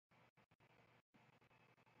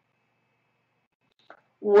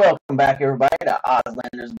Welcome back, everybody, to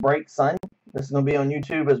Ozlander's Break, son. This is going to be on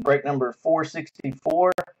YouTube as break number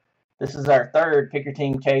 464. This is our third Pick Your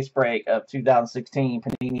Team case break of 2016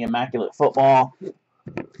 Panini Immaculate Football.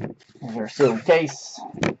 Here's our sealed case.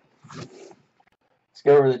 Let's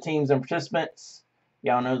go over the teams and participants.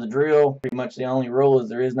 Y'all know the drill. Pretty much the only rule is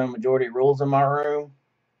there is no majority rules in my room.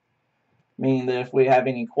 Meaning that if we have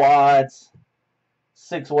any quads,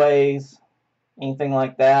 six ways, anything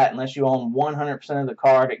like that, unless you own 100% of the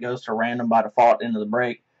card, it goes to random by default at the end of the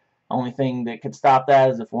break. Only thing that could stop that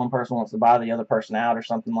is if one person wants to buy the other person out or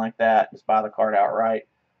something like that, just buy the card outright.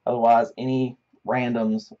 Otherwise, any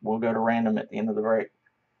randoms will go to random at the end of the break.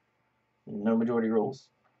 No majority rules.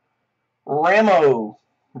 Ramo,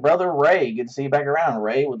 brother Ray, good to see you back around.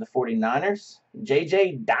 Ray with the 49ers.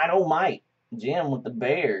 JJ Dynamite, Jim with the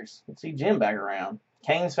Bears. Good to see Jim back around.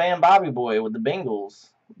 Canes fan Bobby Boy with the Bengals.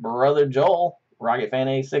 Brother Joel, Rocket Fan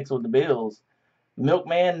 86 with the Bills.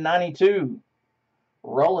 Milkman 92,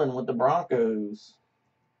 Rolling with the Broncos.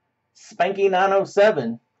 Spanky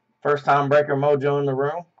 907, first time breaker mojo in the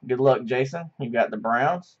room. Good luck, Jason. You got the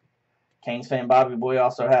Browns. Canes fan Bobby Boy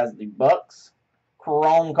also has the Bucks.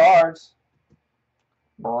 Chrome cards.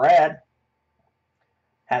 Brad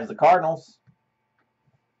has the Cardinals.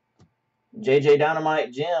 JJ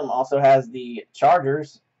Dynamite Jim also has the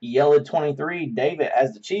Chargers. Yelled 23, David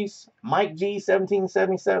has the Chiefs. Mike G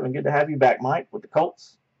 1777, good to have you back, Mike, with the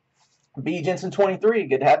Colts. B Jensen 23,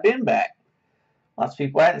 good to have Ben back. Lots of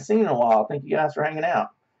people I hadn't seen in a while. Thank you guys for hanging out.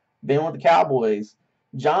 Ben with the Cowboys.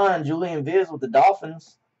 John, Julian Viz with the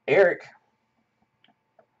Dolphins. Eric,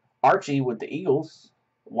 Archie with the Eagles.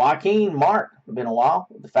 Joaquin, Mark, been a while,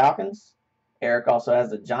 with the Falcons. Eric also has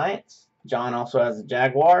the Giants. John also has the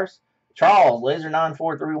Jaguars. Charles, Laser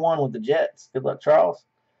 9431 with the Jets. Good luck, Charles.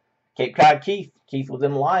 Cape Cod Keith with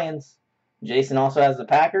them Lions. Jason also has the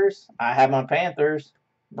Packers. I have my Panthers.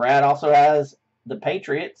 Brad also has the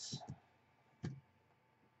Patriots.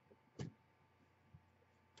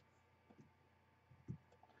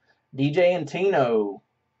 DJ and Tino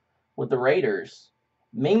with the Raiders.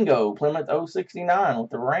 Mingo, Plymouth 069 with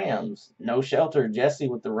the Rams. No Shelter, Jesse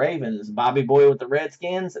with the Ravens. Bobby Boy with the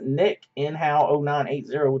Redskins. Nick, Inhow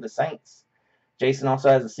 0980 with the Saints. Jason also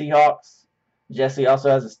has the Seahawks. Jesse also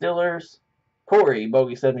has the Steelers. Corey,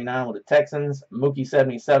 Bogey 79 with the Texans. Mookie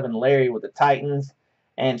 77, Larry with the Titans.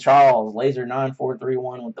 And Charles, Laser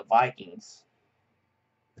 9431 with the Vikings.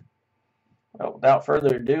 Well, without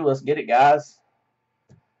further ado, let's get it, guys.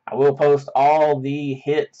 I will post all the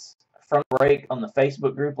hits from the break on the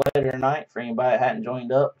Facebook group later tonight for anybody that hadn't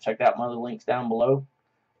joined up. Check out my other links down below.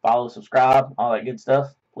 Follow, subscribe, all that good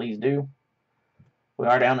stuff. Please do. We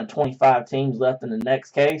are down to 25 teams left in the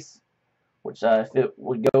next case, which if it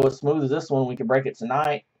would go as smooth as this one, we could break it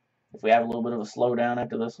tonight. If we have a little bit of a slowdown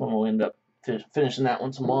after this one, we'll end up finishing that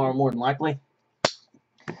one tomorrow, more than likely.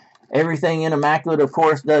 Everything in Immaculate, of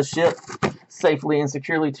course, does ship safely and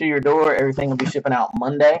securely to your door. Everything will be shipping out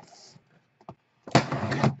Monday.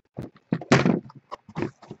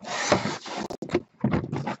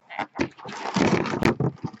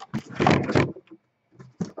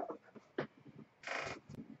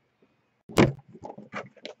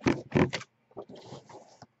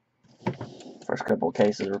 First couple of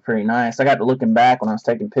cases were pretty nice. I got to looking back when I was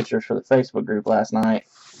taking pictures for the Facebook group last night.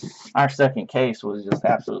 Our second case was just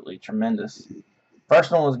absolutely tremendous.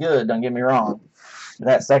 First one was good, don't get me wrong.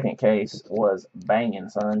 That second case was banging,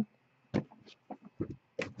 son.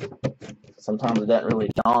 Sometimes it doesn't really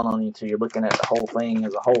dawn on you until you're looking at the whole thing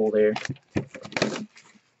as a whole there.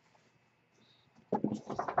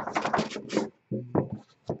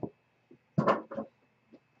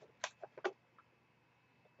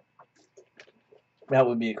 That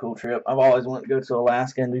would be a cool trip. I've always wanted to go to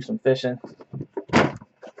Alaska and do some fishing.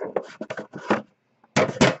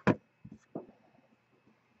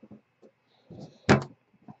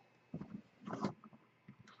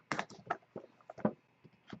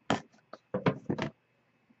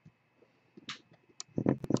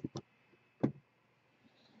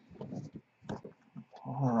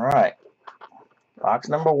 All right. Box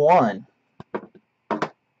number 1.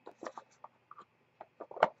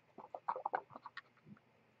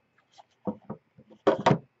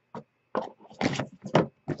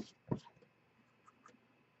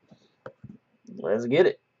 Let's get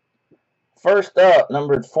it. First up,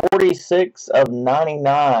 numbered 46 of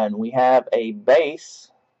 99, we have a base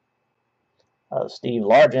of Steve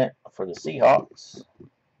Largent for the Seahawks.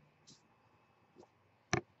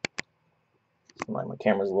 Like my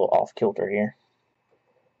camera's a little off kilter here.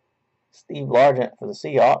 Steve Largent for the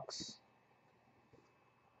Seahawks.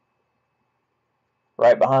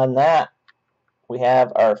 Right behind that, we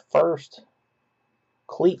have our first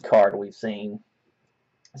cleat card we've seen.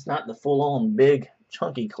 It's not the full-on big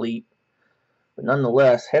chunky cleat, but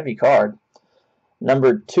nonetheless heavy card.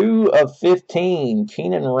 Number 2 of 15,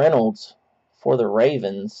 Keenan Reynolds for the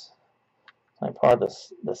Ravens. Like part of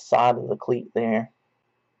the side of the cleat there.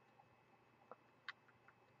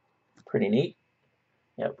 Pretty neat.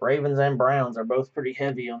 Yep, Ravens and Browns are both pretty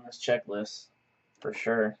heavy on this checklist, for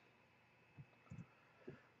sure.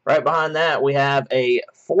 Right behind that, we have a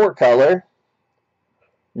 4-color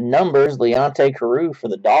numbers Leonte Carew for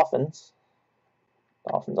the Dolphins.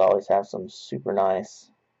 Dolphins always have some super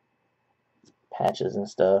nice patches and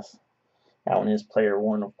stuff. That one is player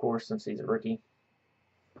 1, of course, since he's a rookie.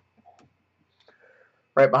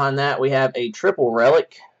 Right behind that, we have a triple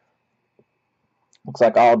relic. Looks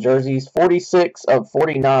like all jerseys. 46 of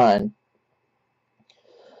 49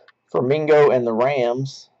 for Mingo and the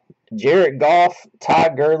Rams. Jared Goff,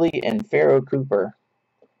 Ty Gurley, and Pharaoh Cooper.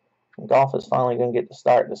 Goff is finally going to get the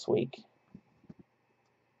start this week.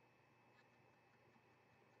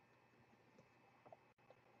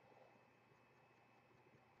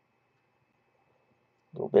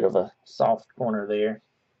 A little bit of a soft corner there.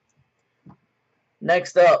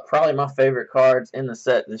 Next up, probably my favorite cards in the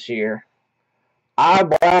set this year. Eye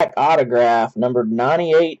Black autograph, numbered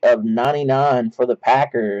 98 of 99 for the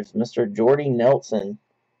Packers, Mr. Jordy Nelson.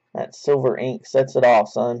 That silver ink sets it off,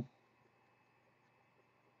 son.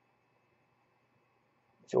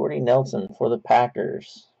 Jordy Nelson for the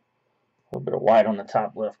Packers. A little bit of white on the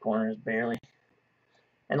top left corners, barely.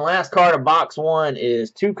 And the last card of box 1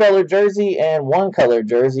 is 2-color jersey and 1-color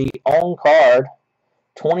jersey on card.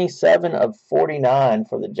 27 of 49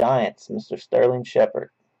 for the Giants, Mr. Sterling Shepard.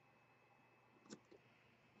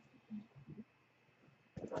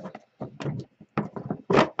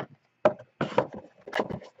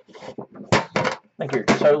 I think you're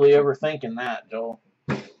totally overthinking that, Joel.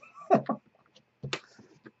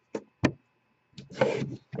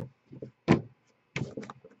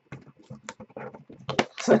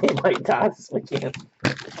 Anybody died this weekend.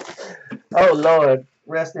 Oh, Lord.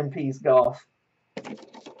 Rest in peace, Goff.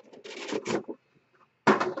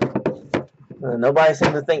 Nobody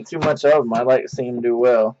seemed to think too much of him. I'd like to see him do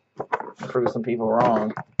well. Prove some people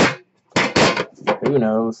wrong. Who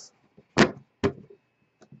knows?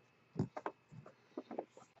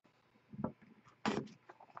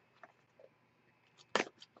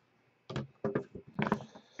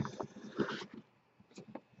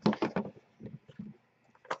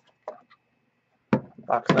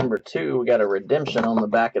 Box number 2, we got a redemption on the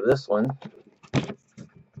back of this one.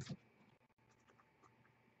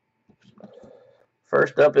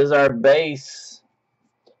 First up is our base,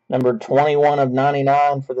 number 21 of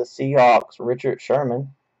 99 for the Seahawks, Richard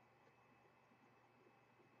Sherman.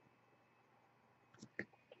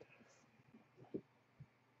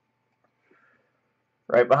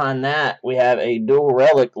 Right behind that, we have a dual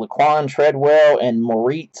relic, Laquan Treadwell and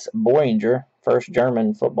Moritz Boyinger, first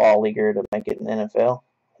German football leaguer to make it in the NFL.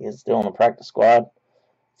 He is still on the practice squad.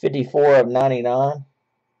 54 of 99.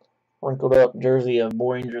 Wrinkled up jersey of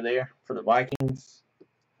Boyinger there for the Vikings.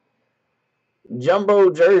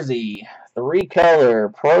 Jumbo jersey, 3-color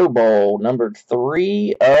Pro Bowl, numbered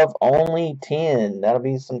 3 of only 10. That'll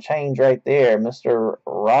be some change right there. Mr.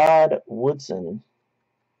 Charles Woodson.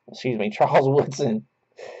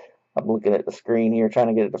 I'm looking at the screen here, trying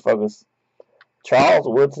to get it to focus. Charles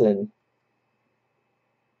Woodson.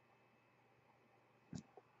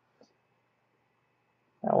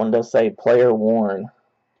 That one does say player worn.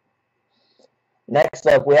 Next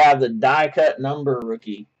up, we have the die-cut number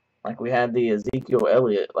rookie, like we had the Ezekiel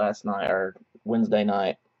Elliott last night, or Wednesday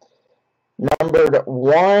night. Numbered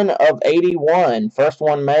 1 of 81, first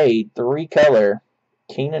one made, 3-color,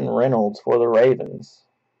 Keenan Reynolds for the Ravens.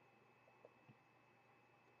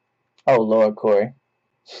 Oh, Lord, Corey.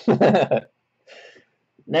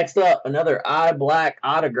 Next up, another Eye Black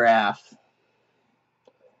autograph.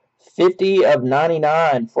 50 of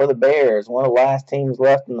 99 for the Bears. One of the last teams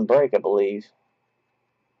left in the break, I believe.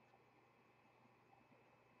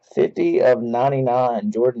 50 of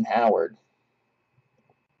 99, Jordan Howard.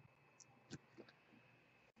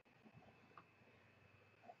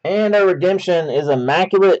 And our redemption is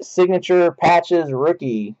Immaculate Signature Patches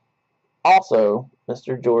rookie. Also,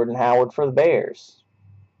 Mr. Jordan Howard for the Bears.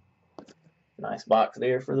 Nice box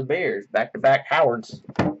there for the Bears. Back-to-back Howards.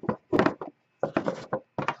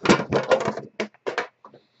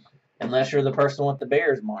 Unless you're the person with the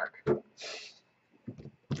Bears mark.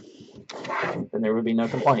 Then there would be no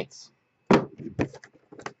complaints. What's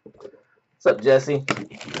up, Jesse?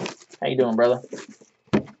 How you doing, brother?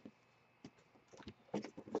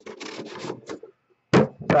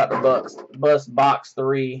 About to bust box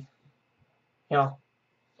 3. Yeah.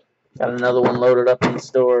 Got another one loaded up in the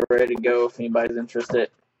store, ready to go if anybody's interested.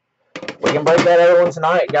 We can break that other one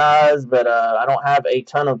tonight, guys, but I don't have a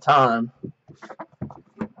ton of time.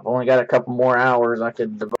 I've only got a couple more hours I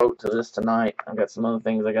could devote to this tonight. I've got some other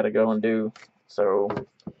things I got to go and do. So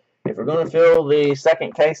if we're going to fill the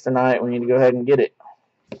second case tonight, we need to go ahead and get it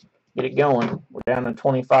going. We're down to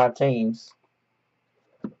 25 teams.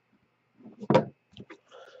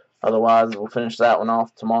 Otherwise, we'll finish that one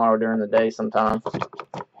off tomorrow during the day sometime.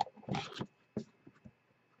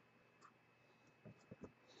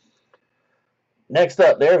 Next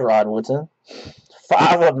up, there's Rod Woodson.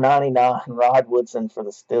 5 of 99, Rod Woodson for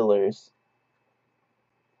the Steelers.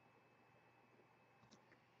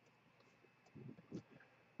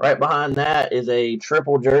 Right behind that is a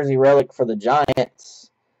triple jersey relic for the Giants.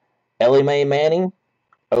 Ellie Mae Manning,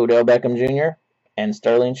 Odell Beckham Jr., and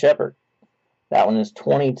Sterling Shepard. That one is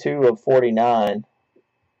 22 of 49.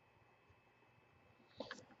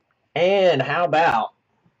 And how about,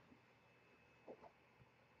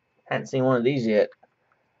 hadn't seen one of these yet.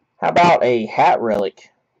 How about a hat relic?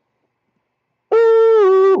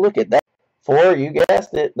 Ooh, look at that. For, you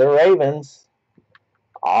guessed it, the Ravens.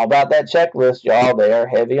 All about that checklist, y'all. They are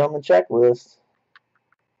heavy on the checklist.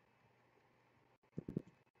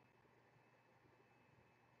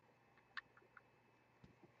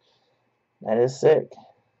 That is sick.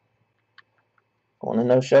 Going to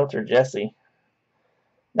No Shelter, Jesse.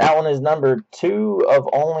 That one is number 2 of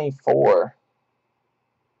only 4.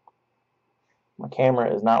 My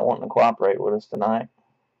camera is not wanting to cooperate with us tonight.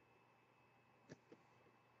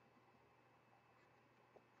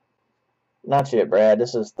 Not yet, Brad.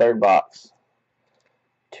 This is third box.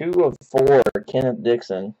 2 of 4, Kenneth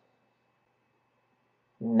Dixon.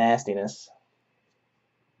 Nastiness.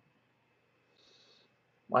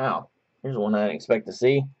 Wow. Here's one I didn't expect to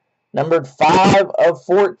see. Numbered 5 of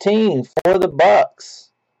 14 for the Bucks.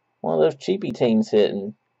 One of those cheapy teams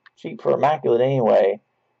hitting. Cheap for Immaculate anyway.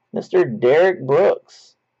 Mr. Derek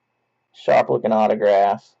Brooks. Sharp looking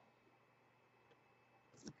autograph.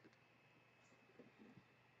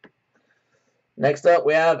 Next up,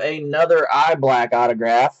 we have another eye black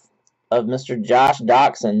autograph of Mr. Josh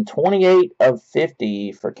Doxson. 28 of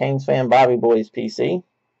 50 for Kings fan Bobby Boy's PC.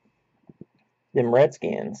 Them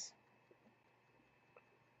Redskins.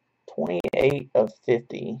 28 of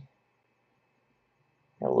 50.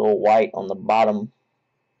 Got a little white on the bottom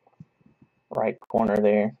right corner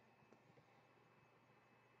there.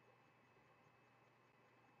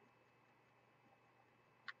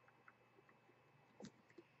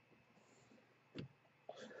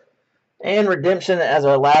 And redemption as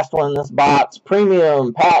our last one in this box.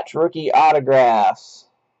 Premium patch rookie autographs.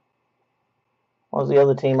 What was the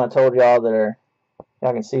other team I told y'all that are,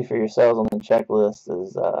 y'all can see for yourselves on the checklist,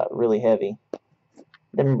 is really heavy.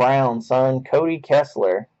 Them Browns, son. Cody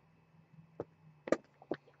Kessler.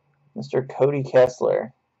 Mr. Cody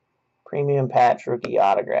Kessler. Premium patch rookie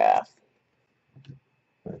autograph.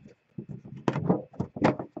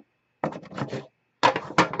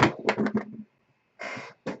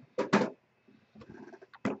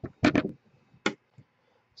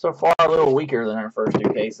 So far, a little weaker than our first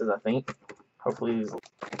 2 cases, I think. Hopefully,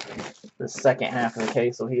 the second half of the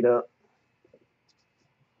case will heat up.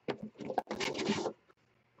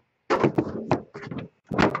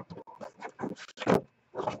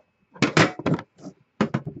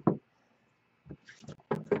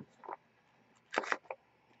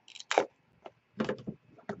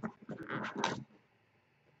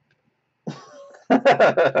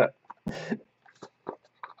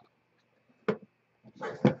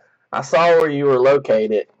 I saw where you were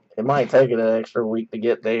located. It might take it an extra week to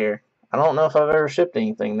get there. I don't know if I've ever shipped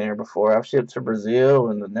anything there before. I've shipped to Brazil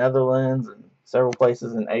and the Netherlands and several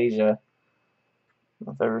places in Asia. I don't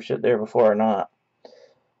know if I've ever shipped there before or not.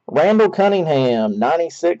 Randall Cunningham,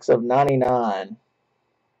 96 of 99.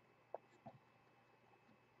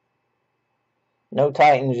 No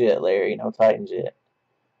Titans yet, Larry. No Titans yet.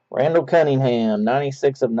 Randall Cunningham,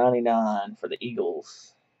 96 of 99 for the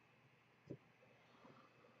Eagles.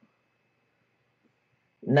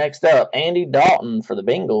 Next up, Andy Dalton for the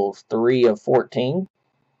Bengals, 3 of 14.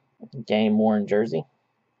 Game worn jersey.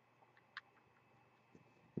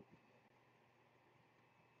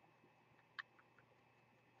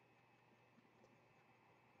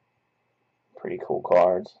 Pretty cool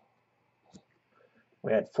cards.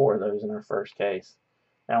 We had 4 of those in our first case.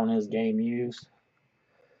 That one is game used.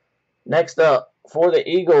 Next up, for the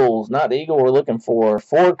Eagles, not the Eagle we're looking for,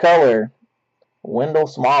 4-color, Wendell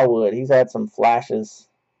Smallwood. He's had some flashes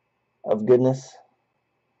of goodness.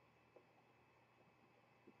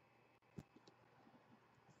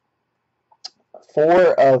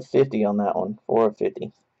 Four of 50 on that one. 4 of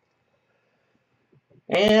 50.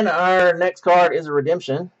 And our next card is a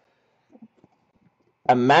redemption.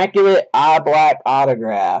 Immaculate eye black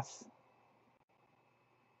autograph.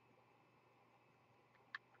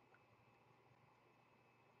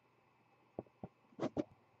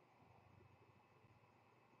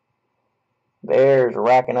 Bears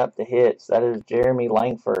racking up the hits. That is Jeremy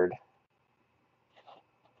Langford.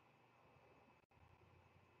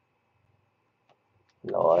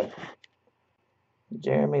 Lord.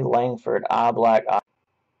 Jeremy Langford, eye black. I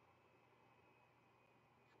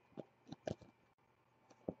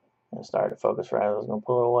started to focus right. I was going to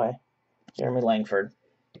pull it away. Jeremy Langford.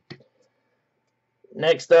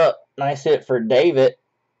 Next up, nice hit for David.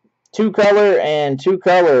 2-color and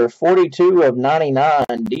 2-color, 42 of 99,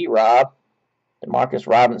 D-Rob. DeMarcus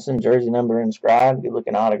Robinson, jersey number inscribed. Good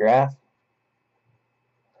looking autograph.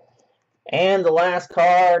 And the last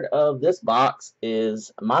card of this box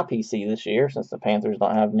is my PC this year, since the Panthers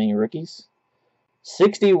don't have many rookies.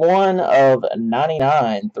 61 of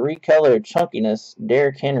 99, 3-color chunkiness,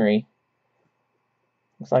 Derrick Henry.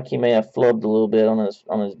 Looks like he may have flubbed a little bit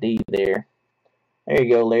on his D there. There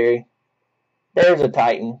you go, Larry. There's a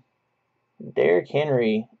Titan. Derrick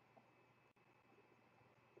Henry.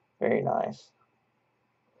 Very nice.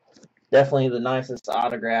 Definitely the nicest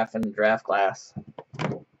autograph in the draft class.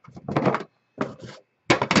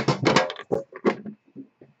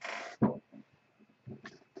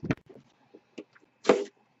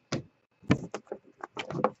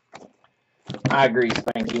 I agree,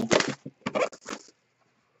 Spanky.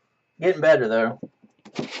 Getting better, though.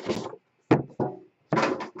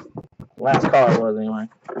 Last card was, anyway.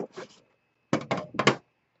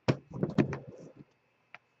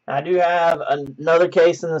 I do have another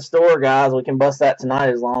case in the store, guys. We can bust that tonight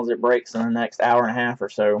as long as it breaks in the next hour and a half or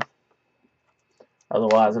so.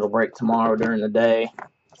 Otherwise, it'll break tomorrow during the day.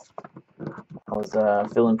 I was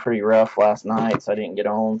feeling pretty rough last night, so I didn't get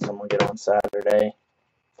on. So I'm going to get on Saturday.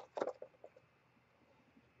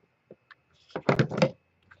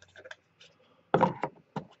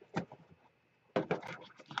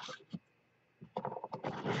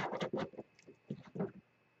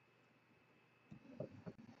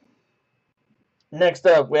 Next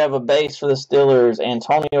up, we have a base for the Steelers.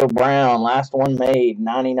 Antonio Brown, last one made,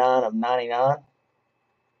 99 of 99.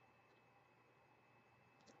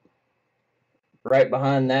 Right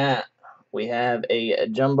behind that, we have a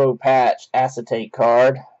jumbo patch acetate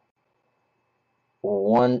card.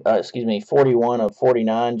 41 of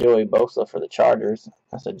 49, Joey Bosa for the Chargers.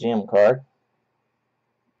 That's a gem card.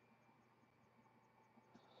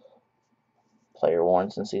 Player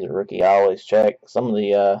worn since he's a rookie. I always check. Some of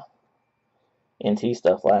the NT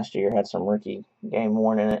stuff last year had some rookie game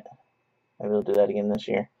worn in it. Maybe we'll do that again this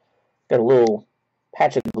year. Got a little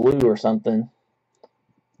patch of glue or something.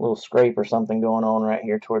 A little scrape or something going on right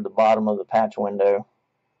here toward the bottom of the patch window.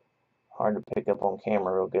 Hard to pick up on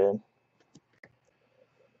camera real good.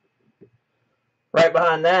 Right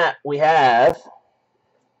behind that, we have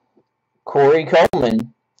Corey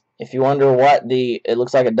Coleman. If you wonder what it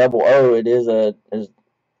looks like a double O, it is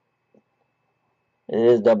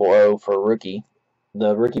double O for rookie.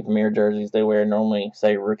 The rookie premier jerseys they wear normally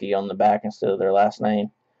say rookie on the back instead of their last name.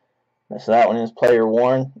 So that one is player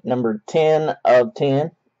worn. Number 10 of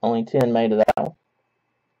 10. Only 10 made of that one.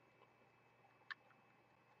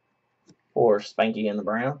 For Spanky and the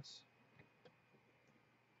Browns.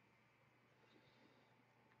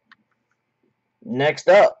 Next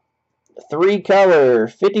up, 3-color,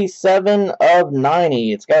 57 of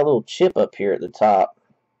 90. It's got a little chip up here at the top.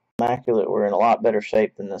 Immaculate, we're in a lot better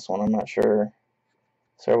shape than this one. I'm not sure.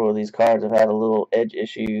 Several of these cards have had a little edge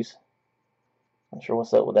issues. Not sure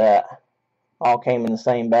what's up with that. All came in the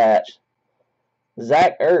same batch.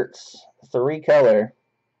 Zach Ertz, 3-color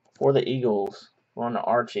for the Eagles. We're on the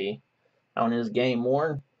Archie. On his game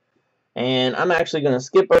worn. And I'm actually going to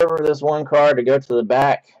skip over this one card to go to the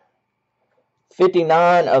back.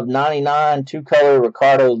 59 of 99, 2-color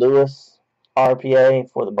Ricardo Lewis,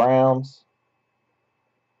 RPA for the Browns.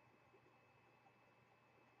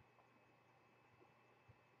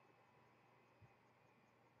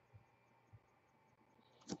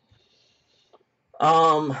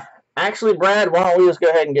 Actually, Brad, why don't we just go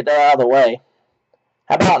ahead and get that out of the way?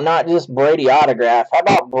 How about not just Brady autograph? How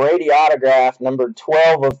about Brady autograph number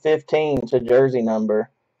 12 of 15 to jersey number?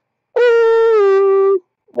 Ooh,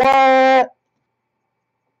 what?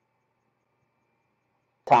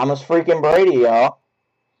 Thomas freaking Brady, y'all.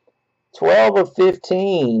 12 of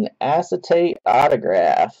 15, acetate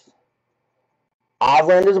autograph.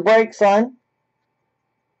 Osland is a break, son.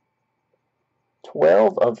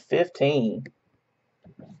 12 of 15.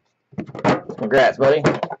 Congrats, buddy.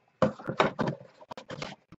 I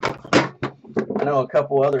know a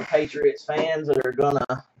couple other Patriots fans that are going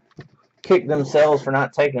to kick themselves for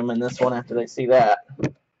not taking them in this one after they see that.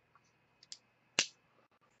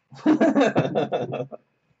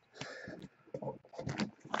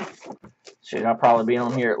 Shoot, I'll probably be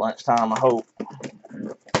on here at lunchtime, I hope.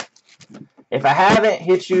 If I haven't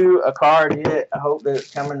hit you a card yet, I hope that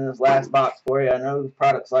it's coming in this last box for you. I know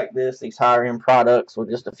products like this, these higher-end products with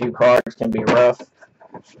just a few cards can be rough.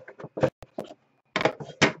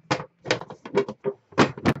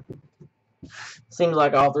 Seems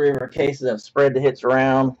like all three of our cases have spread the hits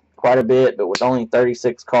around quite a bit, but with only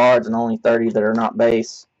 36 cards and only 30 that are not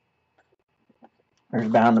base, there's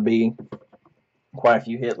bound to be quite a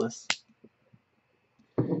few hitless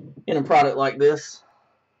in a product like this.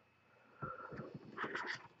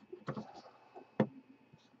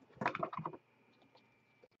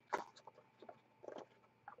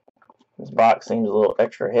 This box seems a little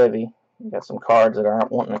extra heavy. We got some cards that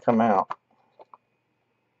aren't wanting to come out.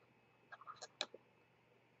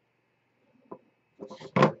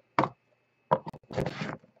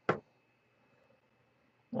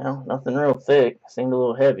 Well, nothing real thick. Seemed a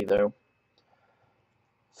little heavy though.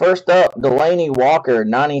 First up, Delaney Walker,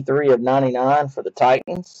 93 of 99 for the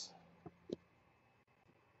Titans.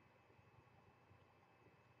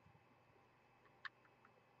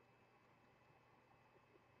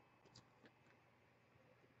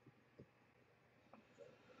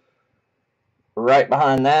 Right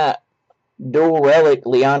behind that, dual relic,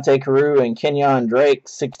 Leonte Carew and Kenyon Drake,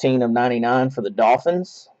 16 of 99 for the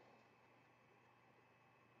Dolphins.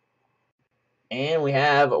 And we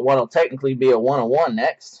have what will technically be a 1-on-1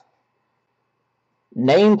 next.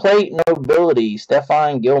 Nameplate Nobility,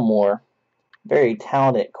 Stephon Gilmore. Very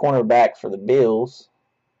talented cornerback for the Bills.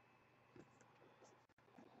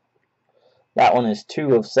 That one is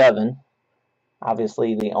 2 of 7.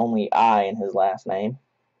 Obviously the only I in his last name.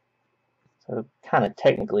 So kind of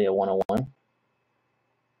technically a 1-on-1.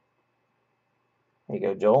 There you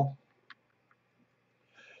go, Joel.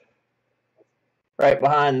 Right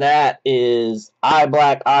behind that is eye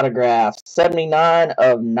black autograph, 79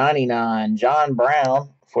 of 99, John Brown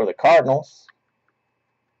for the Cardinals.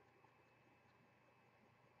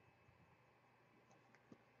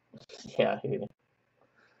 Yeah.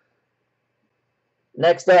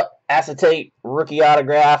 Next up, acetate rookie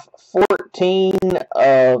autograph, 14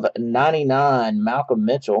 of 99, Malcolm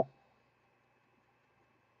Mitchell.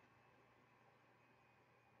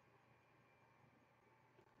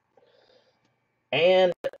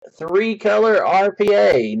 And 3-color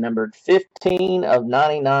RPA, numbered 15 of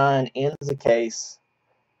 99, ends the case.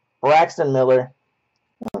 Braxton Miller.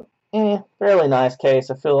 Fairly nice case.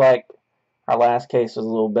 I feel like our last case was a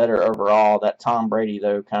little better overall. That Tom Brady,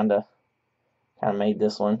 though, kind of made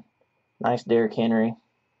this one. Nice Derrick Henry.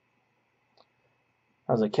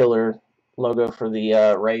 That was a killer logo for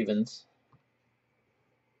the Ravens.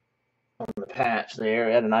 On the patch there.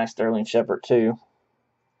 We had a nice Sterling Shepard, too.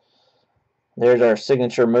 There's our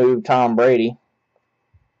signature move, Tom Brady.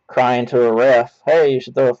 Crying to a ref. Hey, you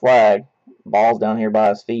should throw a flag. Ball's down here by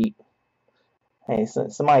his feet. Hey,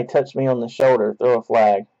 somebody touched me on the shoulder. Throw a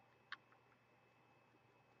flag.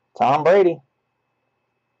 Tom Brady.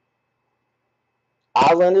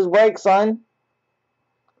 Island is break, son.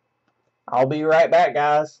 I'll be right back,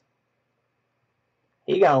 guys.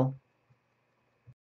 He gone.